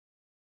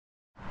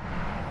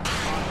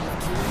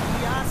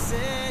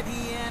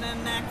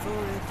For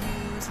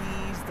reviews,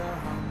 he's the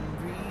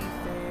hungry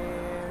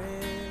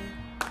ferret.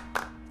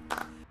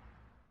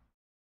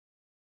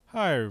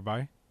 Hi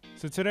everybody.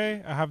 So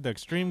today I have the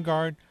Xtreme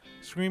Guard,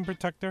 screen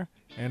protector,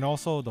 and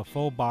also the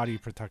full body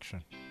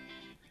protection.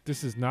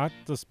 This is not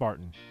the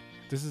Spartan.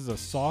 This is a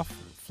soft,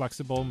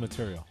 flexible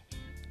material.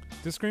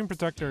 This screen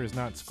protector is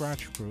not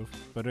scratch proof,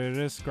 but it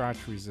is scratch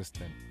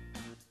resistant.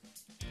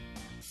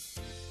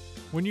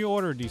 When you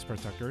order these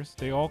protectors,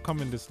 they all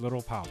come in this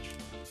little pouch.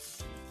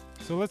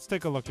 So let's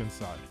take a look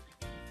inside.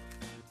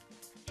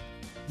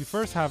 You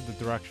first have the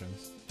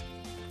directions.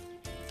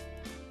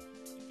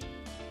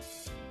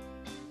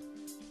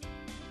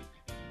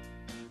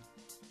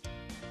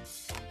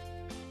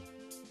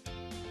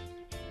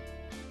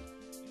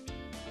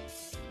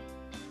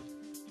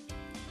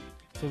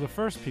 So the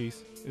first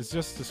piece is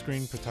just the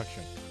screen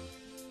protection.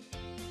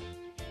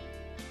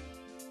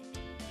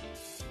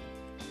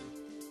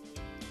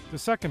 The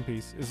second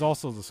piece is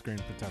also the screen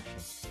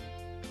protection.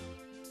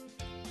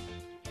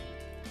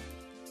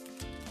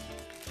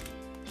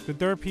 The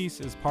third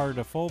piece is part of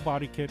the full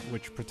body kit,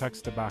 which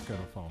protects the back of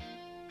the phone.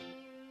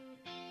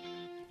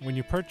 When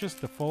you purchase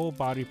the full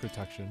body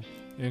protection,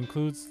 it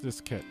includes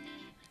this kit.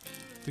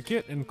 The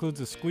kit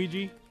includes a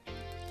squeegee,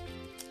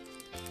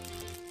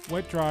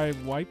 wet-dry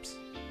wipes,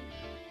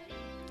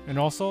 and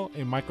also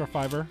a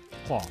microfiber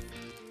cloth.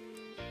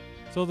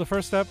 So the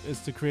first step is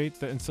to create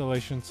the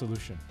installation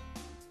solution.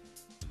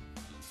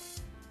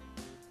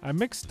 I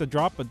mixed a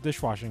drop of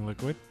dishwashing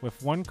liquid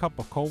with 1 cup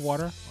of cold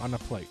water on a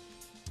plate.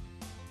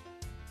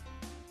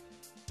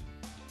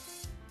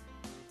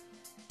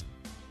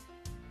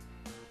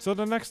 So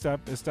the next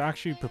step is to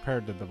actually prepare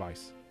the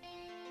device.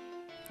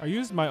 I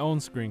used my own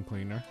screen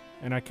cleaner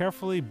and I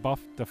carefully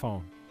buffed the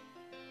phone.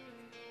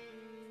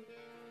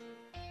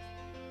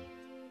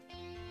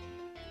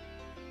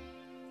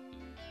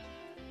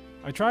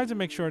 I tried to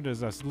make sure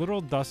there's as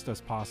little dust as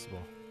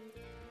possible.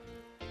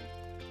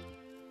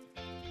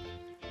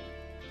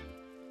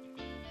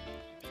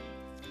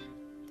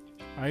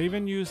 I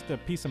even used a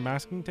piece of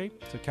masking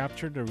tape to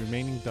capture the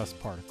remaining dust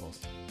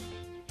particles.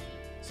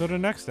 So the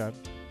next step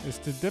is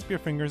to dip your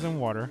fingers in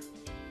water,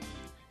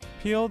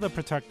 peel the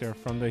protector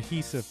from the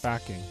adhesive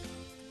backing,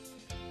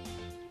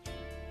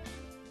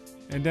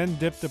 and then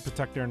dip the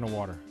protector in the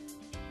water.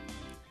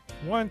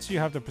 Once you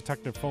have the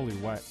protector fully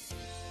wet,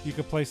 you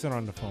can place it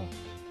on the phone.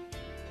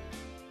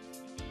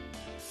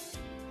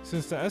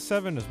 Since the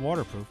S7 is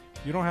waterproof,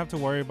 you don't have to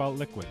worry about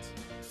liquids.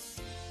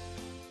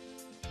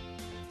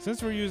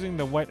 Since we're using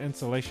the wet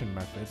installation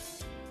method,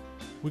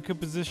 we could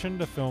position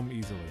the film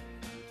easily.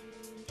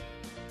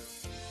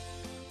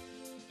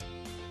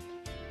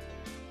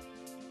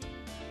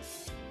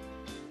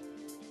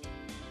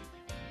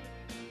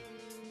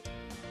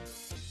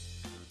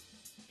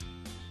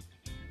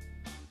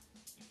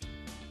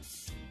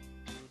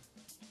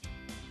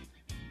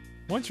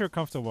 Once you're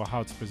comfortable with how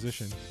it's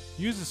positioned,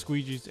 use the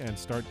squeegees and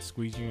start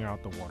squeegeeing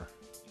out the water.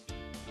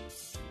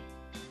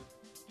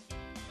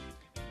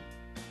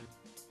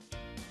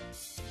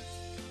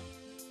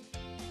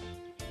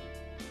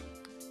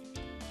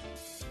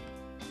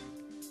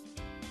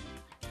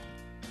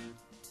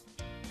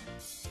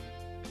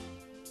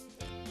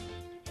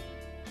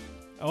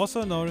 I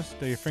also noticed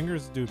that your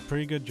fingers do a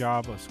pretty good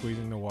job of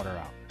squeezing the water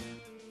out.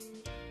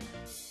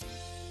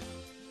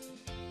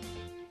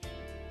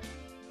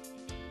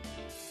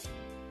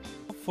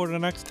 For the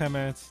next 10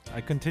 minutes, I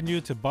continue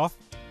to buff,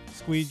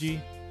 squeegee,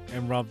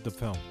 and rub the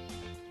film.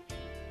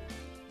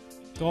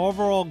 The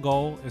overall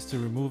goal is to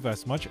remove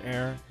as much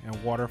air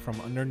and water from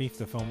underneath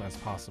the film as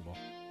possible.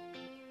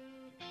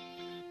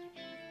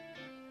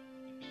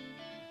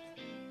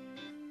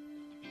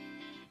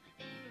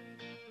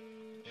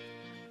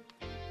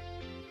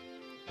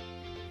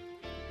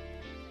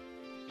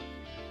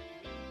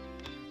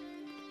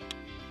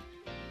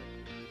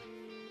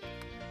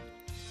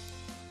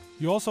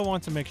 You also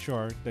want to make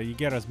sure that you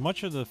get as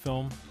much of the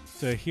film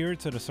to adhere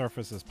to the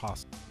surface as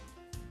possible.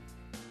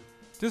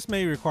 This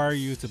may require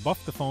you to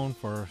buff the phone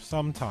for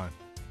some time.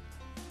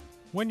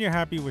 When you're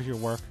happy with your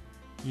work,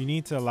 you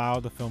need to allow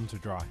the film to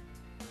dry.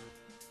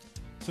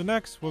 So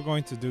next, we're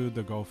going to do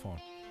the Go phone.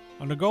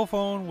 On the Go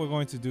phone, we're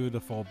going to do the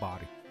full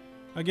body.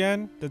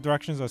 Again, the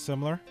directions are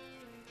similar.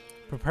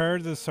 Prepare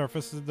the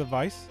surface of the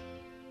device,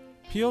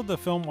 peel the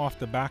film off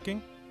the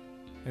backing,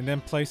 and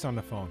then place on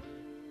the phone.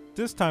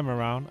 This time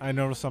around, I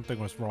noticed something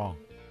was wrong.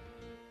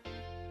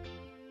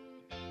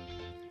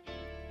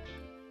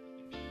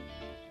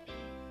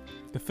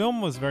 The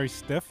film was very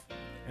stiff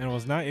and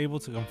was not able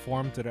to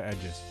conform to the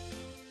edges.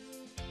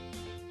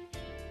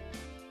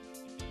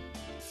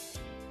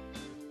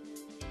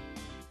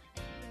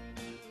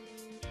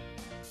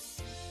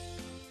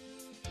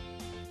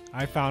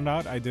 I found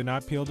out I did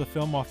not peel the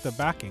film off the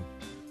backing.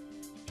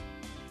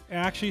 It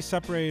actually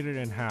separated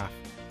in half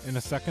in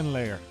a second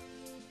layer.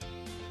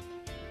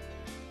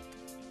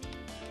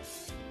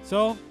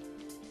 So,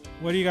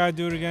 what you gotta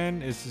do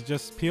again is to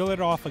just peel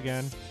it off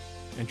again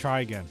and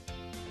try again.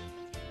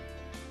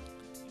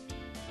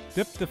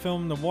 Dip the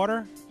film in the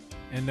water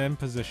and then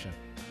position.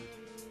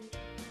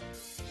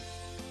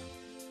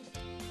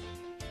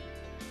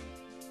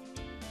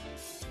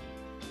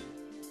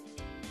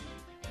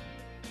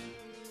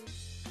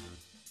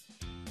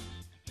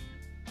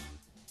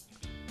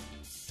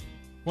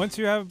 Once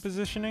you have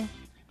positioning,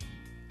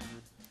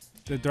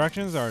 the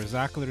directions are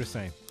exactly the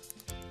same.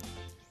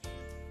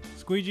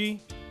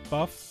 Squeegee,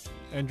 buff,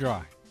 and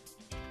dry.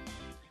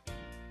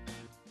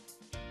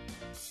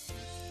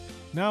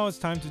 Now it's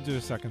time to do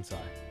the second side.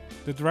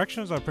 The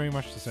directions are pretty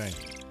much the same.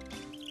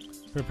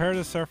 Prepare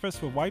the surface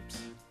with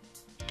wipes,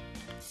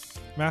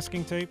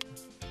 masking tape,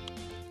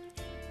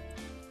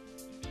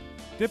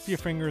 dip your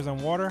fingers in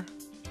water,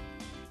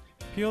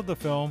 peel the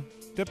film,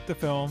 dip the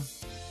film,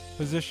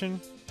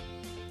 position,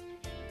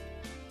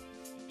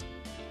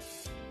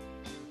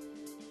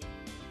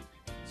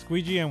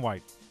 squeegee and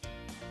wipe.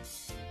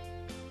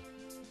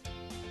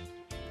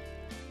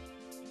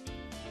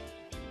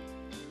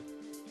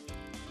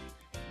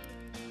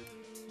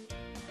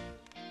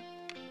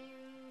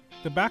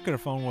 The back of the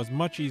phone was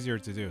much easier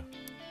to do,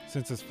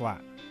 since it's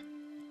flat.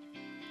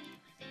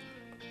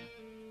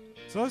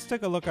 So let's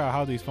take a look at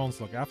how these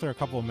phones look after a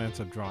couple of minutes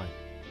of drying.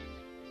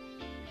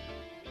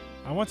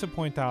 I want to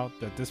point out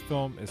that this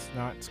film is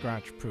not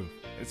scratch proof,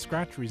 it's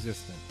scratch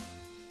resistant.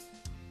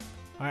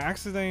 I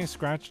accidentally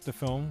scratched the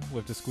film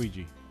with the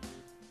squeegee.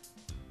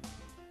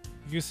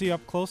 You can see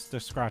up close the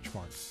scratch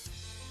marks.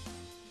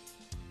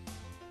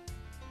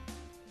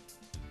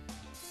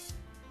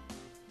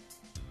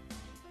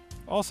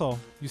 Also,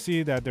 you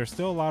see that there's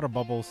still a lot of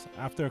bubbles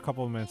after a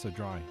couple of minutes of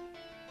drying.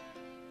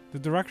 The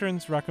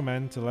directions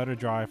recommend to let it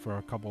dry for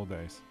a couple of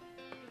days.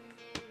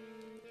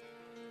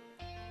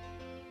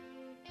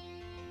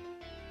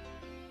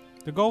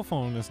 The Go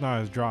phone is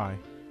not as dry.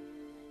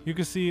 You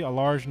can see a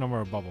large number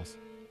of bubbles.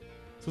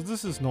 So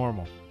this is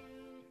normal.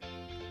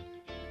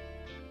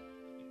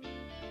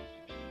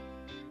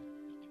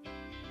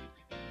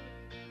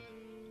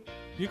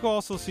 You can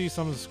also see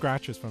some of the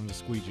scratches from the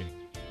squeegee.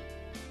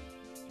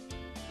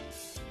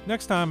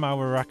 Next time I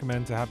would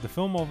recommend to have the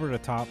film over the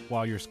top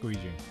while you're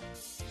squeegeeing.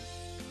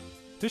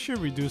 This should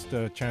reduce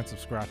the chance of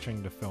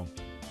scratching the film.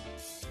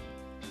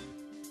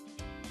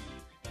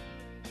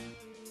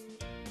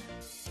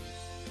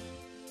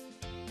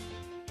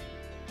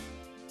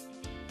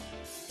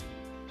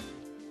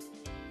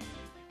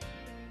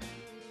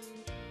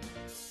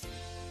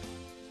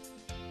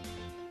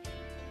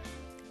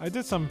 I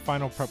did some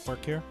final prep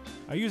work here.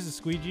 I used the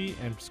squeegee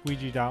and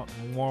squeegeed out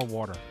more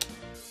water.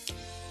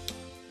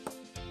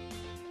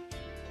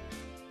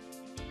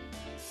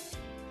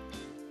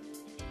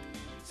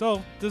 So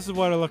this is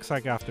what it looks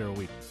like after a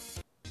week.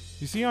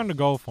 You see on the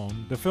Go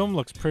phone, the film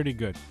looks pretty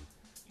good.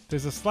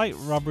 There's a slight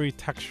rubbery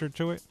texture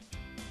to it.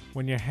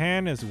 When your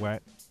hand is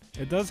wet,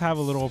 it does have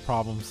a little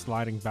problem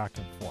sliding back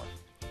and forth.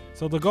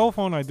 So the Go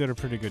phone, I did a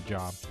pretty good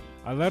job.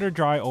 I let it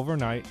dry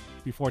overnight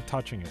before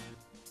touching it.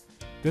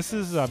 This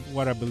is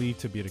what I believe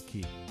to be the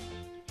key.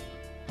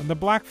 On the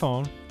black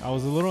phone, I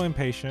was a little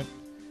impatient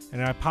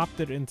and I popped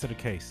it into the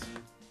case.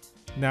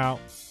 Now,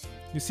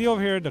 you see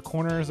over here the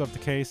corners of the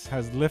case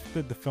has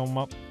lifted the film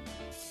up.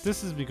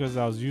 This is because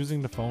I was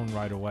using the phone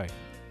right away.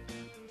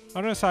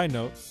 On a side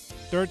note,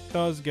 dirt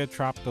does get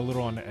trapped a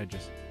little on the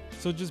edges,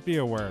 so just be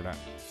aware of that.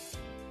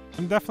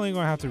 I'm definitely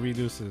going to have to redo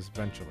this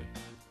eventually.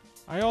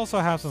 I also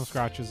have some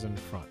scratches in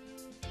the front.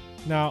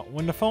 Now,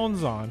 when the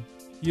phone's on,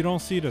 you don't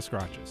see the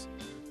scratches.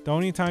 The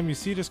only time you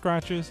see the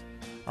scratches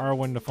are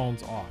when the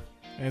phone's off,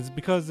 and it's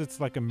because it's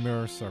like a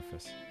mirror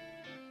surface.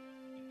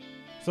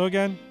 So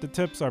again, the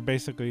tips are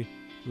basically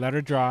let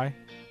it dry,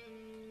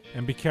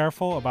 and be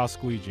careful about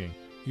squeegeeing.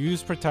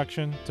 Use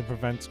protection to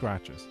prevent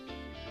scratches.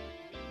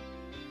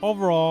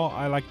 Overall,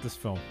 I like this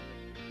film.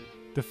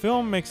 The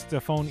film makes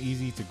the phone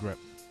easy to grip.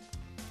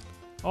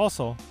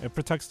 Also, it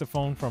protects the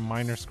phone from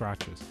minor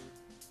scratches.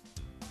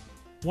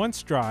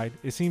 Once dried,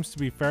 it seems to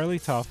be fairly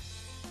tough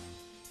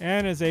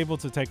and is able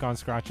to take on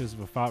scratches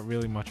without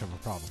really much of a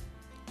problem.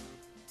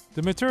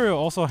 The material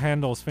also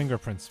handles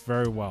fingerprints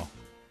very well.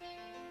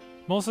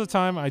 Most of the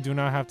time, I do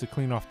not have to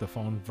clean off the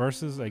phone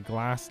versus a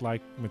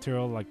glass-like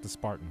material like the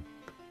Spartan.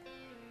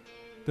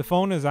 The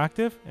phone is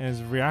active and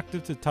is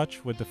reactive to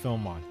touch with the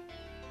film on.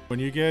 When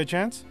you get a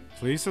chance,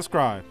 please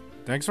subscribe.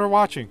 Thanks for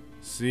watching.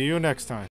 See you next time.